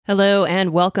Hello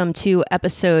and welcome to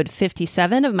episode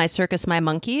 57 of My Circus, My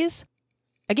Monkeys.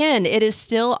 Again, it is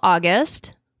still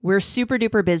August. We're super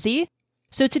duper busy.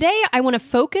 So today I want to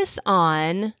focus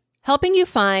on helping you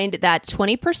find that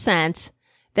 20%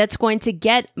 that's going to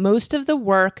get most of the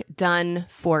work done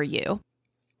for you.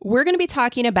 We're going to be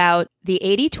talking about the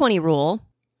 80-20 rule,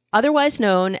 otherwise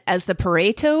known as the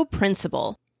Pareto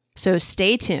principle. So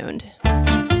stay tuned.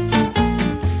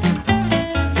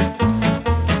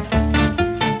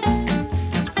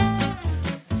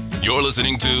 You're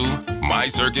listening to My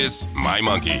Circus, My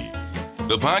Monkeys,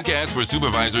 the podcast for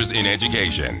supervisors in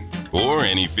education or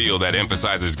any field that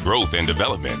emphasizes growth and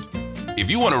development. If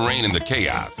you want to rein in the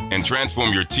chaos and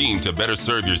transform your team to better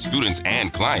serve your students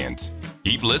and clients,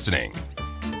 keep listening.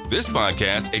 This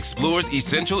podcast explores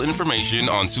essential information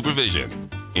on supervision,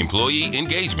 employee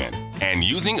engagement, and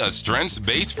using a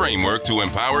strengths-based framework to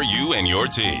empower you and your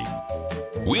team.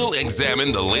 We'll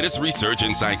examine the latest research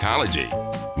in psychology,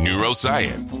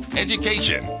 neuroscience,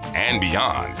 education, and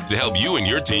beyond to help you and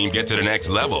your team get to the next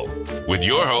level with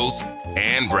your host,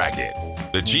 Ann Brackett,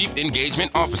 the Chief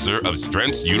Engagement Officer of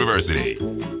Strengths University.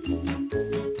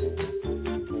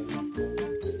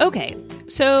 Okay,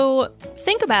 so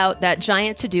think about that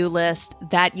giant to-do list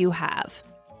that you have.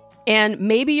 And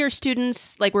maybe your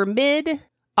students, we're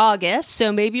mid-August,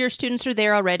 so maybe your students are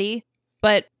there already,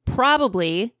 but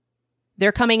probably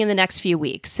they're coming in the next few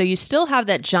weeks. So you still have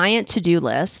that giant to-do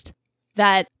list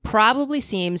that probably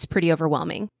seems pretty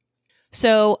overwhelming.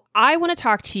 So I want to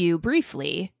talk to you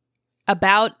briefly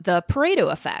about the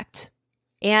Pareto effect.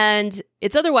 And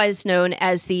it's otherwise known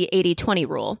as the 80-20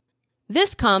 rule.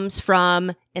 This comes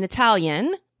from an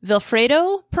Italian,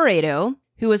 Vilfredo Pareto,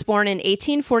 who was born in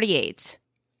 1848.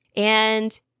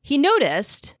 And he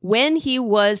noticed when he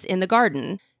was in the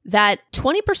garden that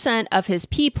 20% of his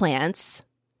pea plants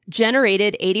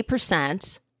generated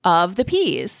 80% of the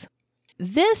peas.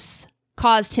 This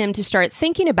caused him to start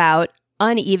thinking about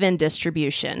uneven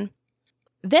distribution.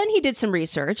 Then he did some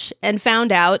research and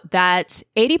found out that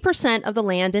 80% of the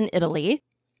land in Italy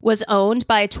was owned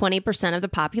by 20% of the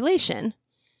population.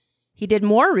 He did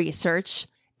more research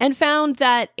and found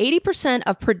that 80%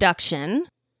 of production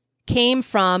came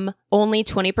from only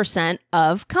 20%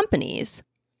 of companies.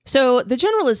 So the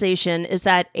generalization is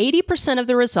that 80% of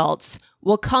the results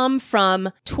will come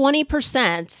from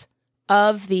 20%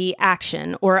 of the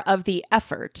action or of the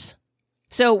effort.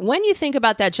 So when you think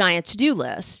about that giant to-do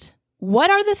list,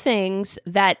 what are the things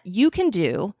that you can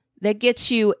do that gets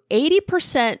you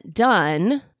 80%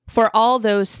 done for all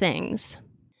those things?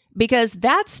 Because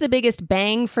that's the biggest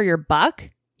bang for your buck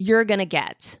you're going to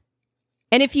get.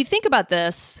 And if you think about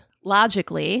this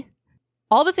logically,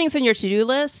 all the things on your to-do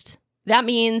list, that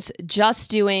means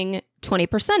just doing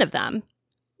 20% of them,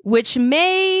 which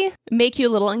may make you a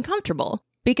little uncomfortable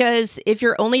because if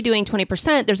you're only doing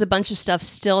 20%, there's a bunch of stuff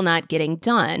still not getting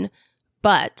done.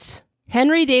 But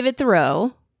Henry David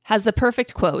Thoreau has the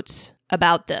perfect quote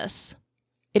about this.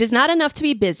 It is not enough to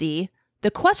be busy.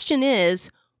 The question is,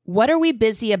 what are we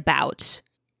busy about?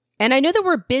 And I know that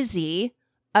we're busy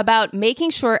about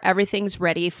making sure everything's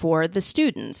ready for the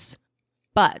students.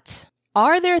 But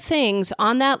are there things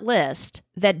on that list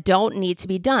that don't need to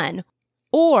be done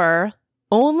or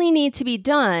only need to be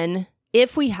done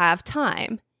if we have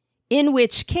time? In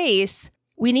which case,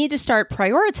 we need to start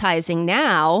prioritizing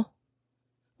now.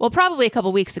 Well, probably a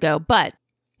couple weeks ago, but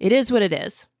it is what it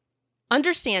is.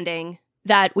 Understanding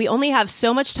that we only have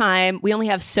so much time, we only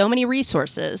have so many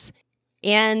resources.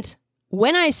 And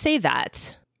when I say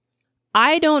that,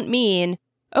 I don't mean,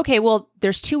 okay, well,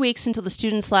 there's 2 weeks until the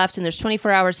students left and there's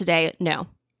 24 hours a day. No.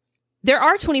 There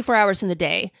are 24 hours in the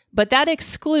day, but that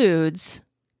excludes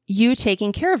you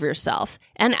taking care of yourself.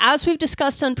 And as we've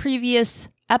discussed on previous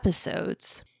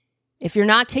episodes, if you're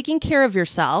not taking care of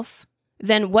yourself,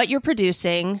 then what you're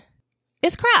producing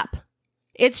is crap.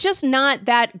 It's just not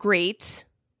that great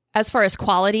as far as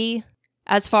quality,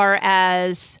 as far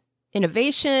as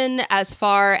innovation, as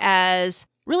far as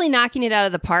really knocking it out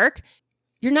of the park.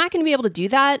 You're not going to be able to do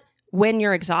that when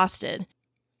you're exhausted.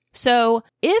 So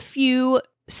if you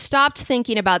stopped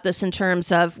thinking about this in terms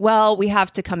of, well, we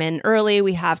have to come in early,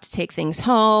 we have to take things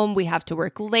home, we have to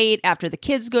work late after the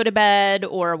kids go to bed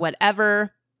or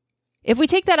whatever. If we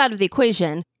take that out of the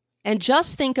equation and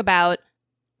just think about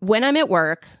when I'm at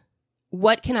work,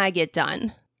 what can I get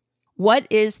done? What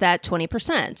is that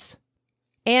 20%?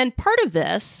 And part of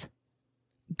this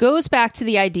goes back to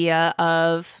the idea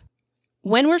of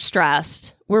when we're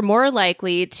stressed, we're more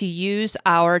likely to use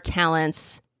our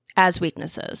talents as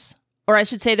weaknesses. Or I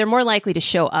should say they're more likely to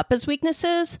show up as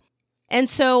weaknesses. And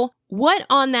so what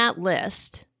on that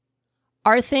list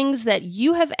are things that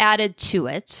you have added to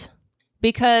it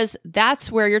because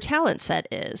that's where your talent set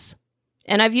is.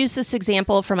 And I've used this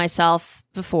example for myself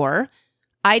before.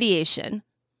 Ideation.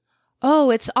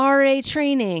 Oh, it's RA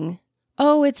training.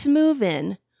 Oh, it's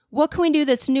move-in. What can we do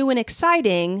that's new and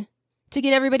exciting to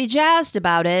get everybody jazzed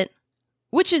about it?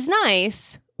 Which is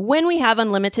nice when we have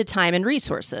unlimited time and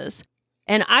resources.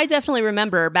 And I definitely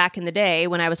remember back in the day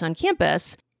when I was on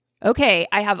campus, okay,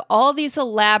 I have all these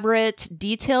elaborate,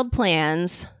 detailed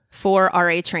plans for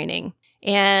RA training.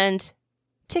 And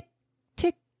tick,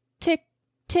 tick, tick,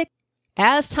 tick.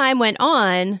 As time went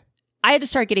on, I had to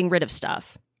start getting rid of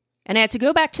stuff. And I had to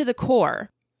go back to the core.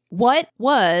 What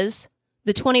was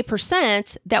the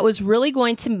 20% that was really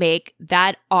going to make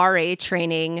that RA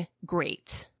training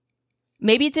great?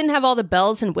 Maybe it didn't have all the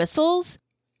bells and whistles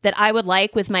that I would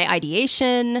like with my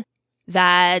ideation,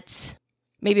 that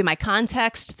maybe my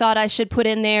context thought I should put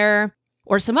in there,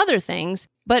 or some other things,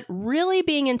 but really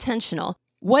being intentional.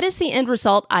 What is the end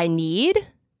result I need?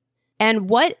 And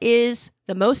what is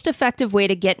the most effective way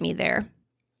to get me there?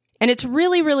 And it's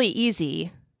really, really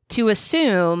easy to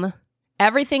assume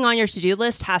everything on your to-do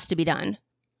list has to be done.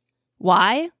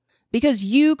 Why? Because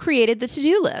you created the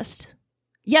to-do list.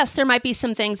 Yes, there might be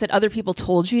some things that other people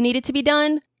told you needed to be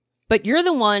done, but you're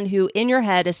the one who in your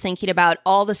head is thinking about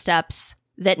all the steps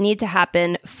that need to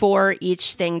happen for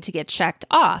each thing to get checked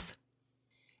off.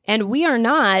 And we are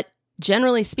not,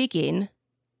 generally speaking,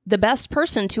 the best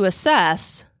person to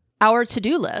assess our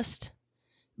to-do list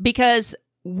because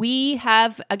we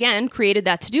have, again, created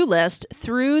that to-do list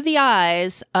through the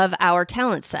eyes of our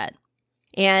talent set.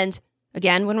 And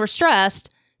again, when we're stressed,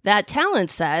 that talent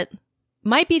set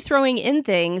might be throwing in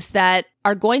things that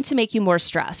are going to make you more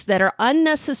stressed, that are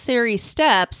unnecessary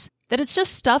steps, that it's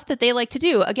just stuff that they like to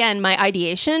do. Again, my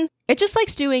ideation, it just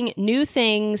likes doing new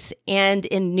things and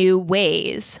in new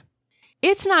ways.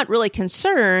 It's not really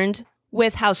concerned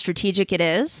with how strategic it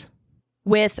is,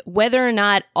 with whether or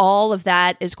not all of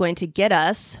that is going to get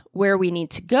us where we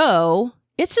need to go.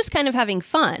 It's just kind of having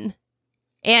fun.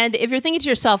 And if you're thinking to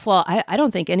yourself, well, I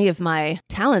don't think any of my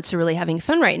talents are really having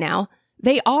fun right now,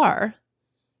 they are.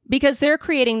 Because they're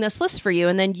creating this list for you.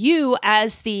 And then you,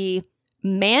 as the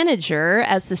manager,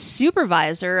 as the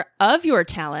supervisor of your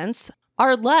talents,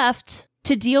 are left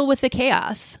to deal with the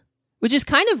chaos, which is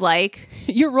kind of like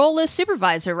your role as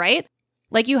supervisor, right?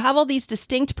 Like you have all these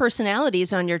distinct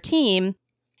personalities on your team,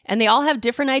 and they all have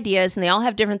different ideas, and they all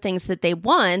have different things that they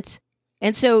want.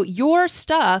 And so you're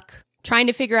stuck trying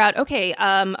to figure out, okay,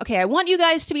 I want you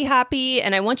guys to be happy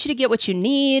and I want you to get what you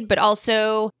need, but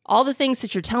also all the things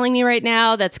that you're telling me right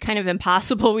now, that's kind of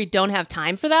impossible. We don't have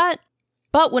time for that.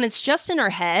 But when it's just in our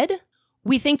head,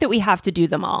 we think that we have to do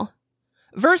them all.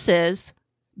 Versus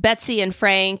Betsy and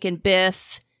Frank and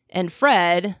Biff and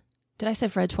Fred. Did I say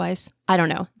Fred twice? I don't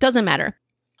know. Doesn't matter.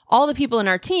 All the people in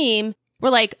our team were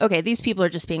like, okay, these people are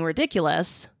just being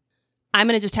ridiculous. I'm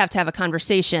going to just have a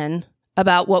conversation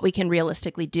about what we can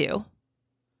realistically do.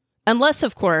 Unless,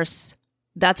 of course,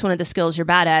 that's one of the skills you're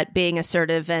bad at, being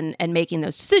assertive and making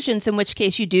those decisions, in which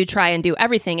case you do try and do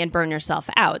everything and burn yourself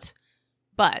out.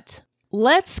 But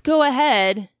let's go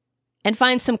ahead and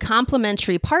find some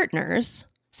complementary partners,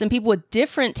 some people with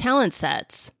different talent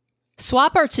sets,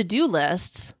 swap our to-do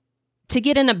lists to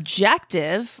get an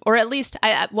objective, or at least,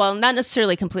 not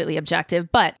necessarily completely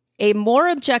objective, but a more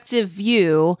objective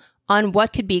view on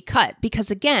what could be cut. Because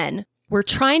again, we're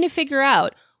trying to figure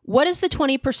out what is the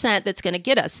 20% that's going to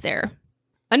get us there.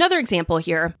 Another example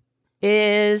here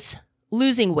is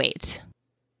losing weight.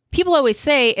 People always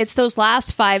say it's those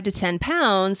last 5 to 10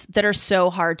 pounds that are so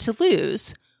hard to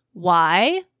lose.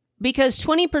 Why? Because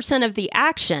 20% of the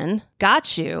action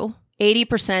got you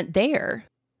 80% there.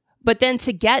 But then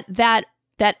to get that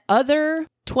other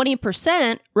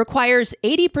 20% requires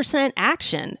 80%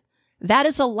 action. That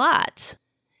is a lot.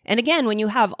 And again, when you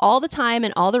have all the time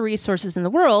and all the resources in the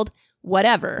world,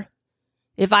 whatever.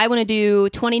 If I want to do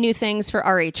 20 new things for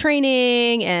RA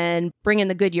training and bring in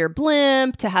the Goodyear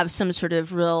blimp to have some sort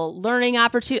of real learning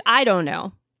opportunity, I don't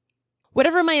know.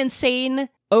 Whatever my insane,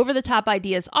 over-the-top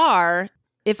ideas are,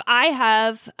 if I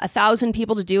have 1,000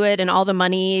 people to do it and all the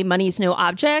money's no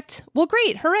object, well,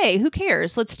 great, hooray, who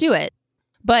cares? Let's do it.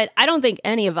 But I don't think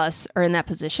any of us are in that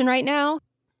position right now.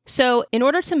 So in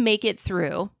order to make it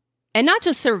through, and not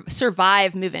just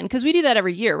survive move-in, because we do that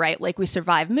every year, right? Like we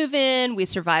survive move-in, we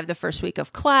survive the first week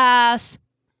of class,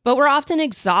 but we're often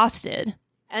exhausted.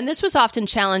 And this was often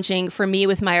challenging for me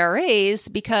with my RAs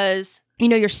because,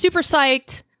 you're super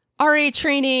psyched, RA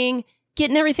training,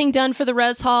 getting everything done for the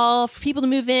res hall, for people to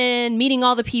move in, meeting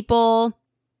all the people,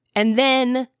 and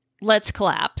then let's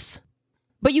collapse.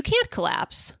 But you can't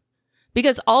collapse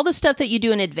because all the stuff that you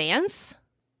do in advance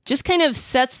just kind of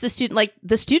sets the student, like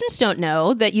the students don't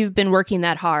know that you've been working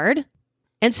that hard.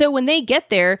 And so when they get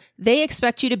there, they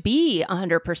expect you to be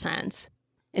 100%.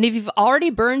 And if you've already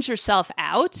burned yourself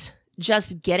out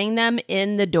just getting them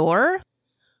in the door,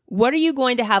 what are you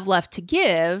going to have left to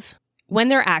give when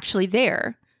they're actually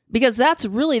there? Because that's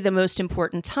really the most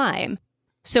important time.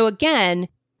 So again,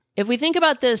 if we think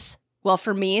about this, well,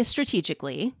 for me,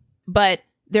 strategically, but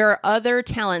there are other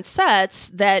talent sets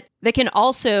that can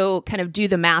also kind of do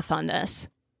the math on this.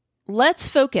 Let's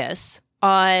focus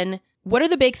on what are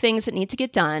the big things that need to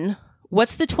get done?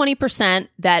 What's the 20%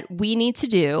 that we need to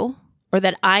do or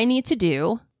that I need to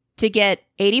do to get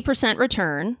 80%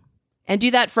 return, and do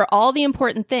that for all the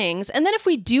important things. And then if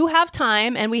we do have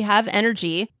time and we have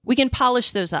energy, we can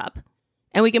polish those up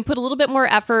and we can put a little bit more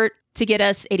effort to get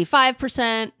us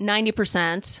 85%,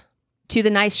 90% to the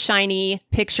nice shiny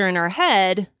picture in our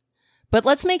head. But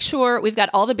let's make sure we've got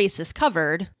all the bases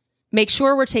covered, make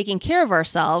sure we're taking care of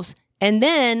ourselves, and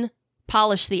then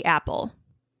polish the apple.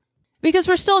 Because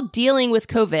we're still dealing with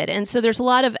COVID, and so there's a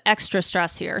lot of extra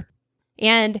stress here.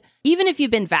 And even if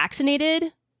you've been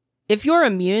vaccinated, if your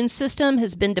immune system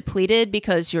has been depleted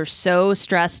because you're so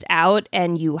stressed out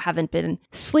and you haven't been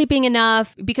sleeping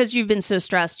enough, because you've been so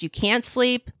stressed you can't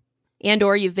sleep, and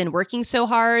or you've been working so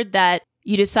hard that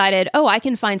you decided, oh, I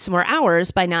can find some more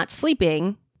hours by not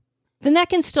sleeping, then that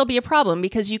can still be a problem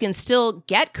because you can still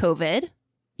get COVID.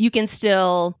 You can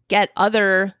still get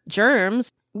other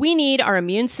germs. We need our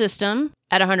immune system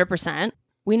at 100%.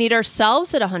 We need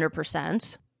ourselves at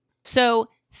 100%. So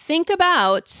think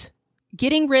about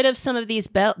getting rid of some of these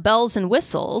bells and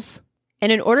whistles.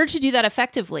 And in order to do that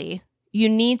effectively, you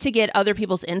need to get other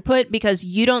people's input because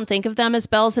you don't think of them as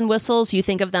bells and whistles. You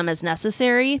think of them as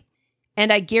necessary.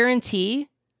 And I guarantee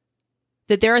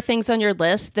that there are things on your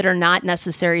list that are not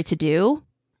necessary to do.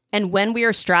 And when we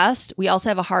are stressed, we also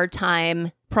have a hard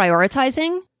time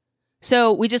prioritizing.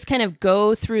 So we just kind of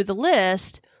go through the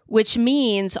list, which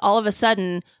means all of a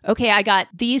sudden, okay, I got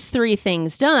these 3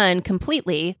 things done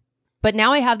completely, but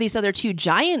now I have these other 2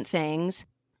 giant things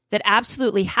that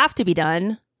absolutely have to be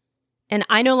done, and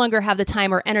I no longer have the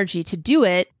time or energy to do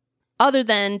it other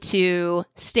than to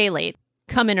stay late,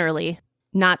 come in early,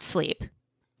 not sleep.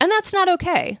 And that's not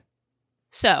okay.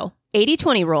 So,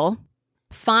 80-20 rule,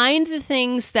 find the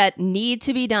things that need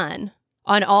to be done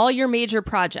on all your major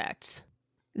projects.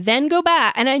 Then go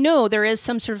back, and I know there is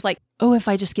some sort of like, oh, if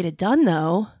I just get it done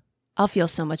though, I'll feel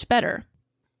so much better.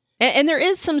 And there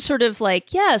is some sort of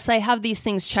like, yes, I have these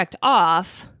things checked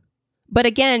off, but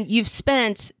again, you've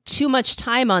spent too much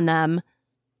time on them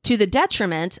to the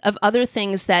detriment of other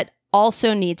things that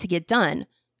also need to get done.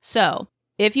 So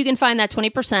if you can find that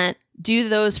 20%, do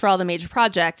those for all the major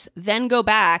projects, then go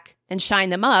back and shine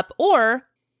them up. Or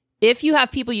if you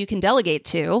have people you can delegate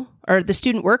to, or the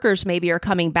student workers maybe are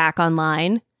coming back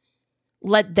online,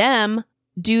 let them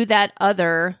do that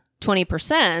other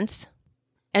 20%.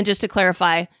 And just to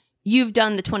clarify, you've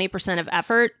done the 20% of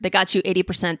effort that got you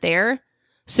 80% there.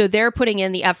 So they're putting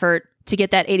in the effort to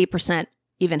get that 80%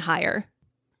 even higher,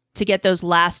 to get those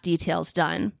last details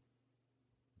done.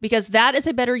 Because that is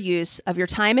a better use of your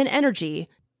time and energy.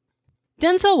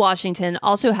 Denzel Washington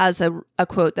also has a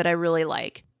quote that I really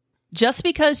like. Just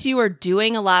because you are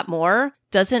doing a lot more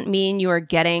doesn't mean you are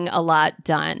getting a lot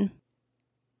done.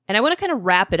 And I want to kind of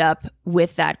wrap it up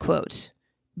with that quote.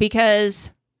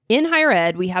 Because in higher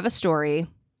ed, we have a story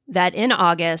that in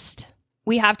August,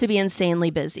 we have to be insanely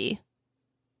busy.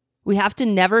 We have to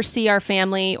never see our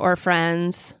family or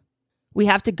friends. We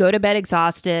have to go to bed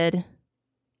exhausted.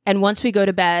 And once we go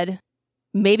to bed,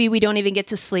 maybe we don't even get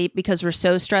to sleep because we're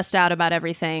so stressed out about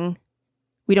everything.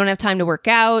 We don't have time to work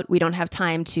out. We don't have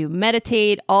time to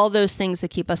meditate, all those things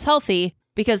that keep us healthy,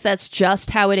 because that's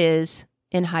just how it is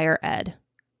in higher ed.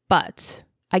 But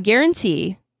I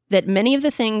guarantee that many of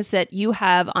the things that you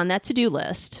have on that to-do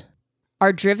list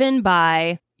are driven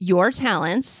by your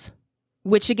talents,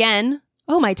 which again,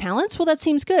 oh, my talents? Well, that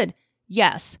seems good.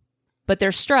 Yes, but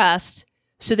they're stressed.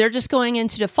 So they're just going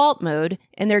into default mode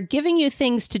and they're giving you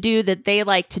things to do that they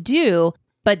like to do,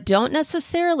 but don't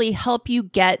necessarily help you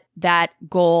get that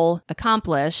goal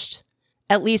accomplished,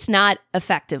 at least not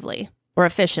effectively or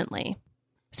efficiently.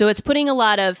 So it's putting a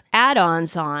lot of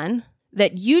add-ons on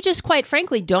that you just quite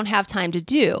frankly don't have time to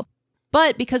do.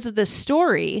 But because of the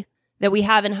story that we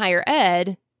have in higher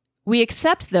ed, we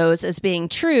accept those as being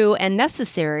true and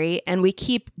necessary, and we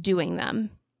keep doing them.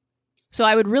 So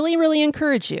I would really, really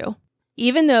encourage you,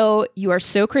 even though you are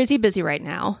so crazy busy right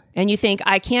now, and you think,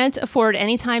 I can't afford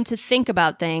any time to think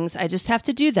about things, I just have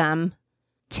to do them,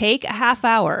 take a half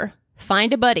hour,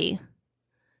 find a buddy,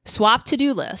 swap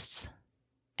to-do lists,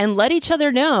 and let each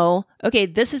other know, okay,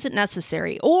 this isn't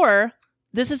necessary, or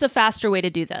this is a faster way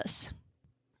to do this.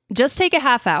 Just take a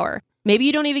half hour. Maybe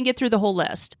you don't even get through the whole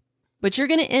list, but you're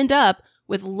going to end up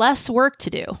with less work to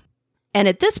do. And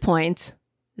at this point,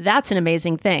 that's an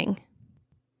amazing thing.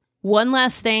 One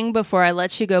last thing before I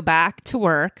let you go back to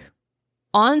work.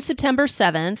 On September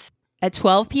 7th at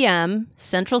 12 p.m.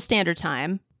 Central Standard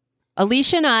Time,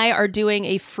 Alicia and I are doing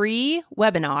a free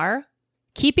webinar,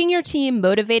 Keeping Your Team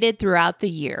Motivated Throughout the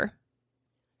Year.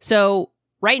 So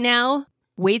right now,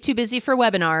 way too busy for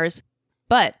webinars,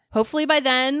 but hopefully by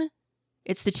then,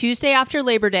 it's the Tuesday after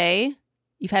Labor Day.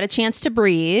 You've had a chance to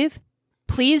breathe.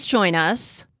 Please join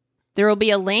us. There will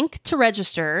be a link to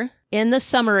register in the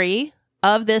summary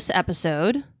of this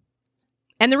episode.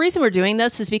 And the reason we're doing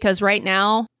this is because right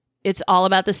now, it's all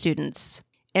about the students.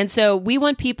 And so we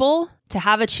want people to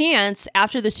have a chance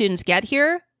after the students get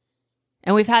here,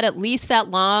 and we've had at least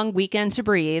that long weekend to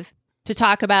breathe, to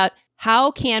talk about how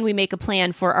can we make a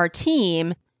plan for our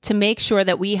team to make sure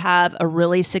that we have a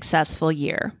really successful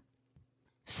year.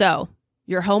 So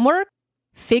your homework,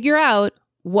 figure out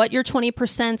what your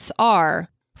 20% are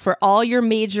for all your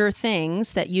major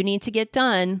things that you need to get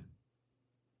done.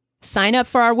 Sign up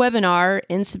for our webinar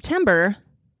in September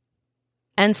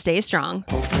and stay strong.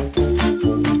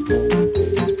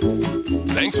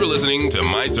 Thanks for listening to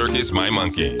My Circus, My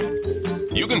Monkeys.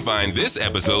 You can find this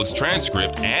episode's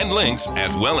transcript and links,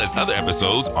 as well as other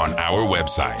episodes, on our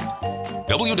website,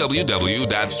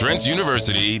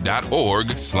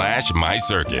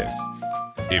 www.strengthsuniversity.org/mycircus.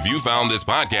 If you found this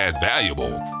podcast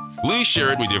valuable, please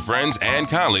share it with your friends and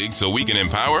colleagues so we can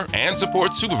empower and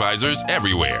support supervisors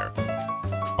everywhere.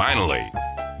 Finally,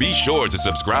 be sure to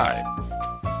subscribe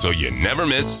so you never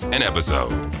miss an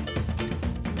episode.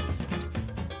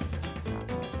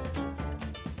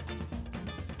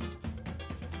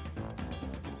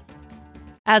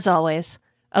 As always,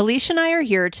 Alicia and I are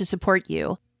here to support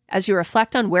you as you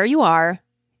reflect on where you are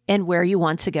and where you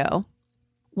want to go.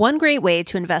 One great way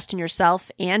to invest in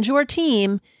yourself and your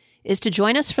team is to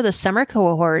join us for the summer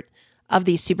cohort of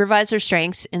the Supervisor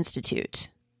Strengths Institute.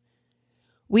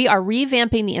 We are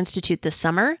revamping the Institute this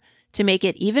summer to make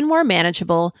it even more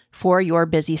manageable for your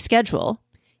busy schedule.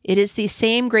 It is the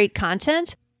same great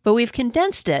content, but we've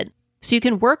condensed it so you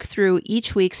can work through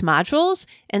each week's modules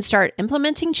and start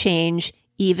implementing change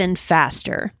even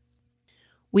faster.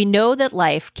 We know that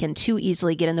life can too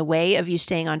easily get in the way of you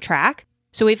staying on track,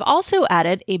 so we've also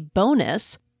added a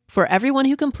bonus for everyone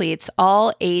who completes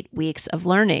all 8 weeks of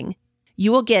learning.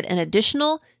 You will get an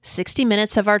additional 60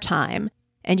 minutes of our time,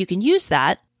 and you can use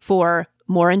that for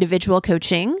more individual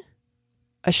coaching,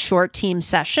 a short team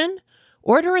session,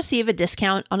 or to receive a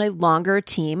discount on a longer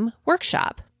team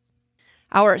workshop.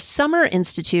 Our Summer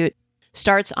Institute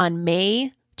starts on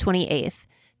May 28th.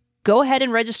 Go ahead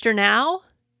and register now.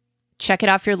 Check it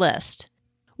off your list.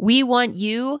 We want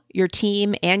you, your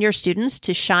team, and your students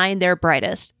to shine their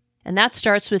brightest, and that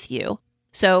starts with you.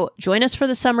 So join us for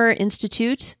the Summer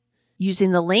Institute using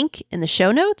the link in the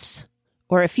show notes,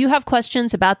 or if you have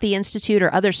questions about the Institute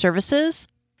or other services,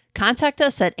 contact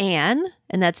us at Anne,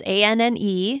 and that's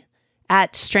ANNE,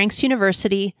 at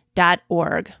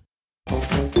strengthsuniversity.org.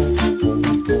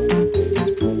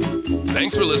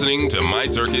 Thanks for listening to My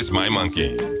Circus, My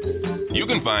Monkeys. You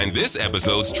can find this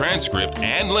episode's transcript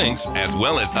and links, as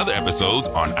well as other episodes,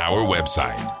 on our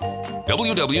website,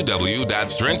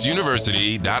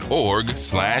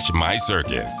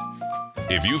 www.strengthsuniversity.org/mycircus.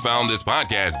 If you found this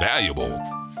podcast valuable,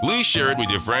 please share it with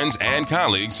your friends and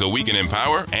colleagues so we can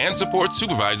empower and support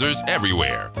supervisors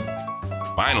everywhere.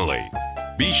 Finally,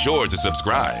 be sure to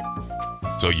subscribe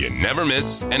so you never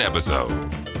miss an episode.